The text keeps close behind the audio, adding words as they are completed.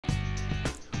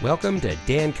Welcome to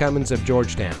Dan Cummins of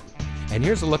Georgetown. And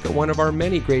here's a look at one of our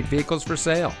many great vehicles for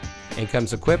sale. And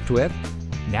comes equipped with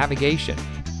navigation,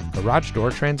 garage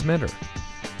door transmitter,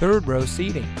 third row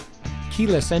seating,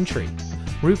 keyless entry,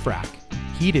 roof rack,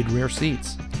 heated rear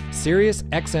seats, Sirius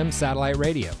XM satellite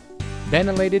radio,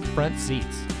 ventilated front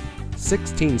seats,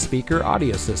 16-speaker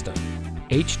audio system,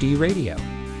 HD radio,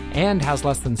 and has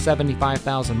less than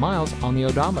 75,000 miles on the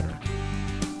odometer.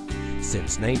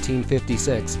 Since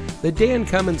 1956, the Dan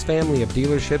Cummins family of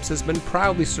dealerships has been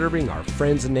proudly serving our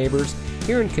friends and neighbors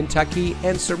here in Kentucky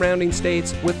and surrounding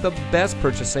states with the best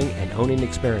purchasing and owning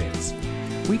experience.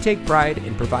 We take pride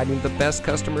in providing the best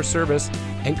customer service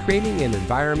and creating an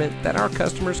environment that our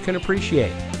customers can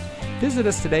appreciate. Visit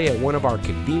us today at one of our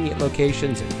convenient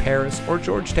locations in Paris or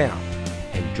Georgetown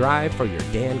and drive for your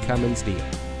Dan Cummins deal.